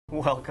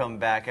Welcome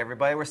back,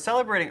 everybody. We're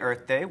celebrating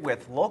Earth Day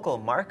with local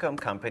Markham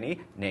company,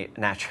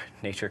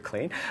 Nature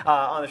Clean.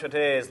 On the show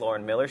today is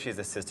Lauren Millar. She's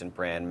Assistant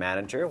Brand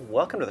Manager.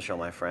 Welcome to the show,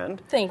 my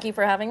friend. Thank you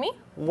for having me.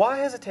 Why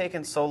has it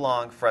taken so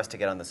long for us to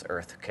get on this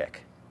Earth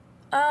kick?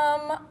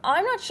 I'm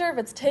not sure if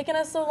it's taken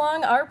us so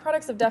long. Our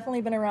products have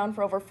definitely been around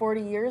for over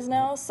 40 years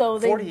now.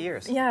 40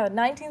 years? Yeah,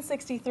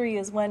 1963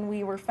 is when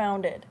we were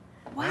founded.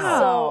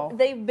 Wow. So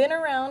they've been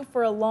around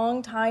for a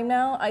long time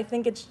now. I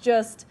think it's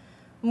just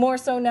more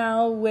so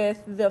now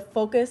with the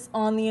focus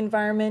on the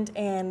environment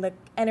and the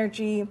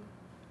energy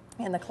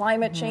and the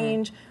climate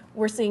change.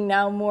 We're seeing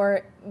now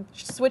more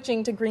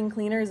switching to green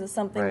cleaners is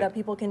something that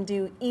people can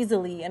do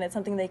easily, and it's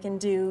something they can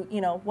do,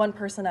 one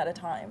person at a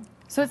time.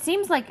 So it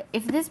seems like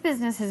if this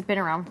business has been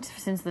around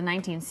since the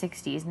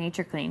 1960s,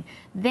 Nature Clean,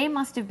 they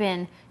must have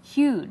been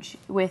huge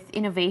with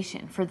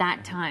innovation for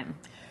that time.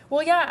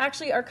 Well, yeah,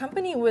 actually, our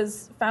company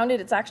was founded,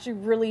 it's actually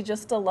really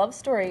just a love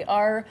story.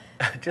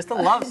 Just a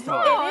love story?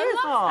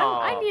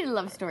 I need a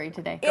love story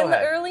today. In the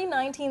early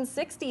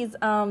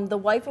 1960s, the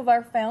wife of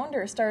our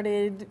founder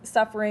started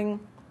suffering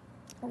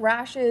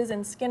rashes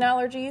and skin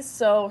allergies,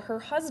 so her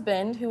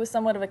husband, who was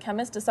somewhat of a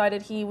chemist,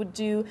 decided he would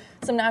do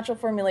some natural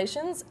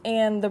formulations,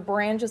 and the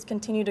brand just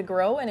continued to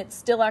grow, and it's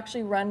still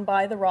actually run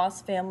by the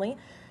Ross family.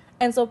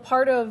 And so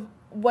part of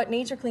what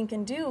Nature Clean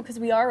can do, because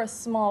we are a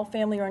small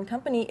family-run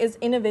company, is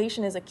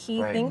innovation is a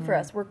key thing for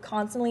us. We're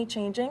constantly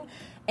changing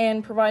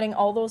and providing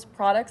all those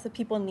products that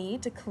people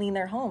need to clean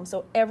their home.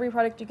 So every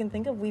product you can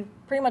think of, we've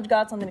pretty much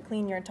got something to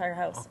clean your entire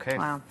house. Okay,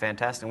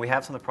 fantastic. And we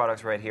have some of the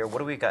products right here. What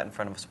do we got in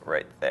front of us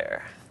right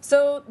there?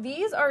 So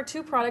these are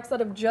two products that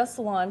have just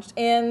launched,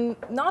 and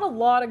not a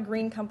lot of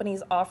green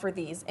companies offer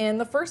these. And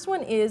the first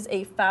one is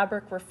a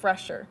fabric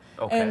refresher.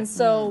 And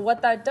so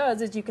what that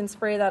does is you can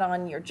spray that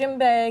on your gym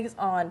bags,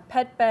 on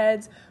pet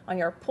beds, on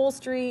your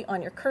upholstery,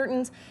 on your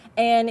curtains,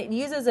 and it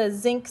uses a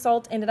zinc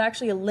salt, and it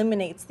actually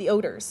eliminates the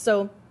odors.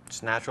 So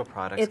it's natural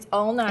products. It's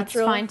all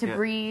natural. It's fine to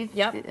breathe.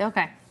 Yep.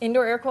 Okay.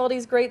 Indoor air quality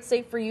is great,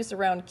 safe for use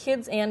around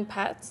kids and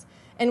pets.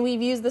 And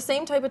we've used the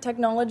same type of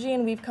technology,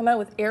 and we've come out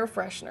with air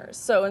fresheners.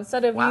 So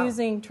instead of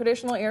using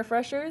traditional air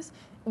fresheners,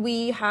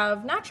 we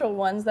have natural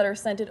ones that are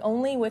scented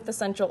only with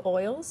essential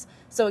oils.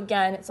 So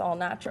again, it's all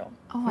natural.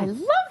 Oh, I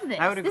love this.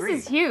 I would agree.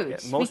 This is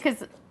huge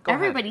because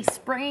everybody's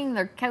spraying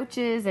their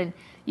couches and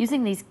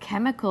using these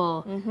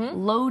chemical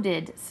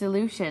loaded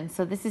solutions.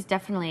 So this is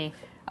definitely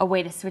a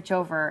way to switch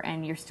over,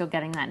 and you're still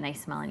getting that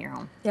nice smell in your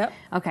home. Yep.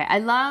 Okay, I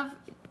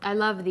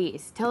love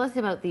these. Tell us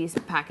about these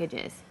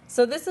packages.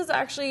 So this is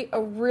actually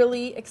a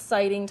really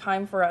exciting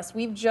time for us.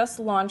 We've just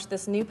launched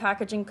this new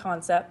packaging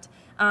concept.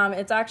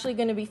 It's actually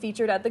going to be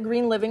featured at the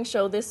Green Living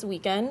Show this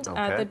weekend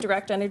at the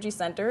Direct Energy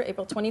Center,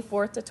 April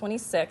 24th to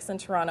 26th in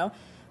Toronto.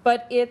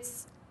 But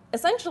it's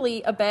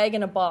essentially a bag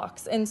in a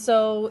box. And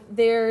so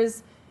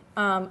there's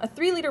a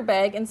 3-liter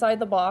bag inside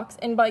the box.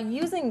 And by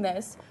using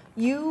this,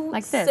 you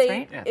like this,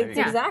 right? Yeah, it's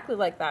exactly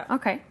like that.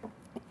 Okay.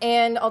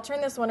 And I'll turn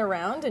this one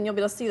around, and you'll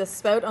be able to see the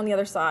spout on the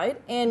other side.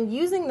 And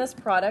using this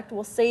product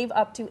will save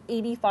up to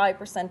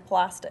 85%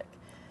 plastic.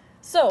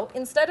 So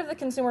instead of the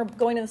consumer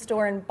going to the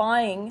store and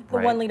buying the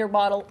 1-liter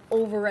bottle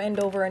over and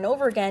over and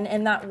over again,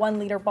 and that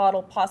 1-liter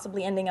bottle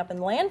possibly ending up in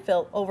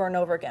landfill over and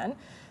over again,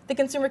 the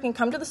consumer can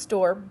come to the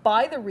store,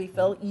 buy the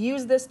refill,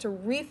 use this to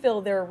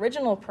refill their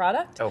original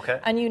product,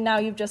 and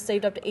you've just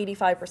saved up to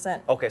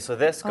 85%. Okay, so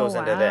this goes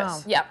into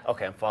this. Yeah.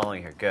 Okay, I'm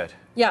following here. Good.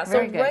 Yeah, so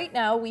right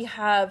now we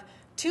have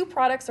 2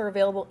 products are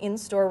available in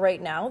store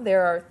right now.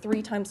 There are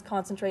 3 times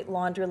concentrate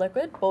laundry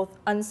liquid, both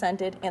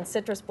unscented and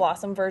citrus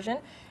blossom version.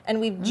 And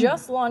we've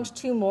just launched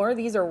 2 more.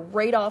 These are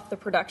right off the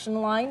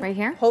production line. Right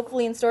here?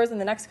 Hopefully in stores in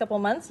the next couple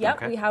months.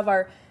 Yep, we have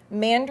our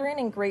mandarin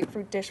and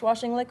grapefruit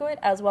dishwashing liquid,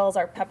 as well as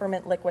our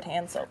peppermint liquid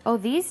hand soap. Oh,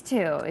 these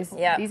two.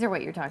 These are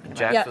what you're talking about.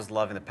 Jax was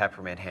loving the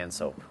peppermint hand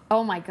soap.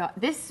 Oh my God,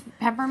 this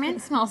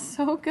peppermint smells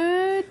so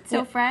good,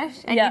 so fresh.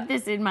 I need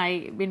this in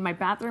my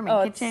bathroom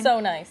and kitchen. It's so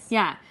nice.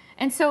 Yeah.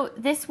 And so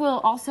this will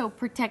also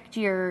protect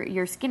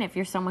your skin if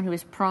you're someone who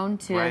is prone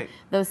to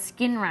those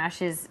skin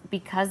rashes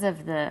because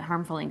of the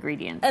harmful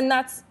ingredients. And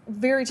that's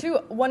very true.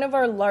 One of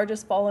our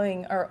largest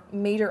following, our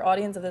major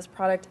audience of this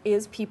product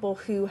is people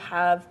who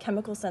have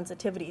chemical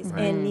sensitivities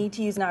and need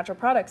to use natural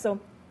products. So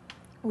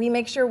we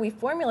make sure we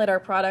formulate our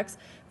products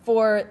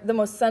for the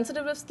most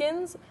sensitive of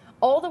skins,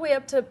 all the way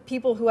up to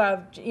people who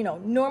have,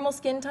 normal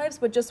skin types,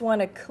 but just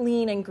want a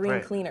clean and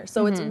green cleaner.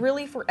 So it's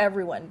really for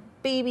everyone,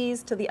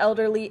 babies to the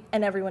elderly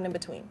and everyone in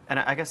between. And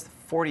I guess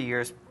 40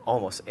 years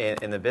almost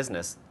in the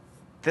business,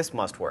 this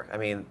must work. I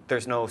mean,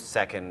 there's no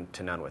second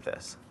to none with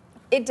this.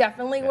 It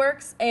definitely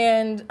works.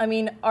 And I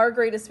mean, our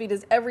greatest feat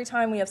is every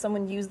time we have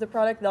someone use the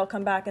product, they'll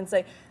come back and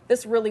say,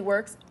 this really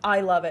works. I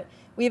love it.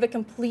 We have a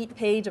complete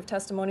page of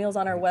testimonials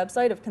on our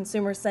website of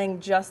consumers saying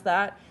just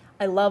that.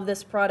 I love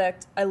this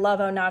product. I love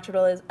how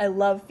natural it is. I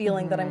love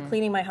feeling that I'm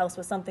cleaning my house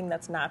with something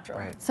that's natural.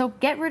 Right. So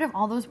get rid of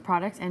all those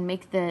products and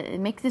make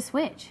the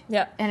switch.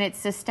 Yeah. And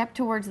it's a step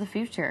towards the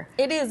future.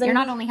 It is. You're and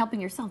not only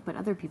helping yourself, but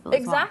other people as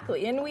well.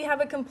 Exactly. And we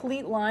have a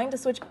complete line to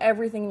switch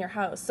everything in your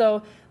house.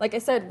 So, like I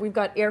said, we've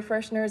got air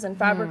fresheners and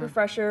fabric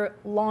refresher,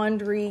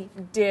 laundry,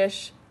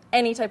 dish,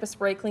 any type of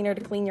spray cleaner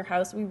to clean your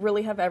house. We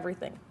really have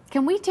everything.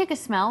 Can we take a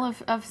smell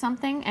of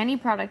something? Any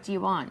product you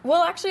want.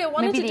 Well, actually, I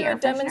wanted Maybe to the do air a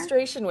freshener?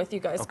 demonstration with you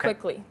guys Okay.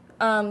 quickly.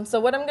 So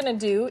what I'm going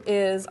to do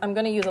is I'm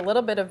going to use a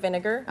little bit of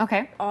vinegar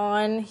Okay.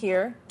 on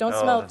here. Don't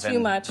Oh, smell the too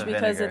much the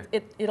because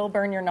vinegar. it'll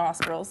burn your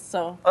nostrils.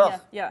 So Oh,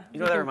 yeah. You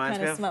know what that can reminds me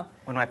kinda of? smell.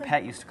 When my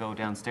pet used to go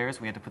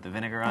downstairs, we had to put the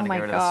vinegar on Oh to my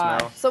get rid of gosh. the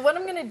smell. So what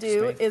I'm going to do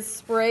Sweet. is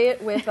spray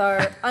it with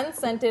our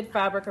unscented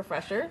fabric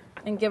refresher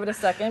and give it a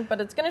second. But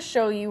it's going to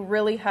show you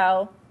really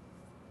how.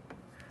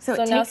 So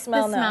So it now takes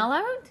smell the now. smell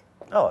out?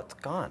 Oh, it's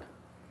gone.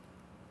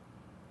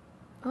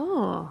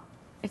 Oh,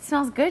 it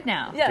smells good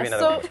now. Yeah. Give me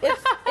another So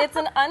it's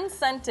an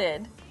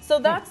unscented. So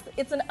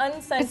it's an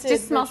unscented. It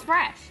just smells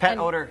fresh. Pet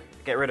odor,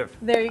 get rid of.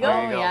 There you go.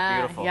 There you go. Yeah,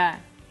 Beautiful. yeah,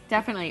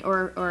 definitely.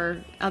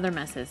 Or other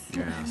messes.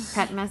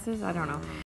 Pet messes, I don't know.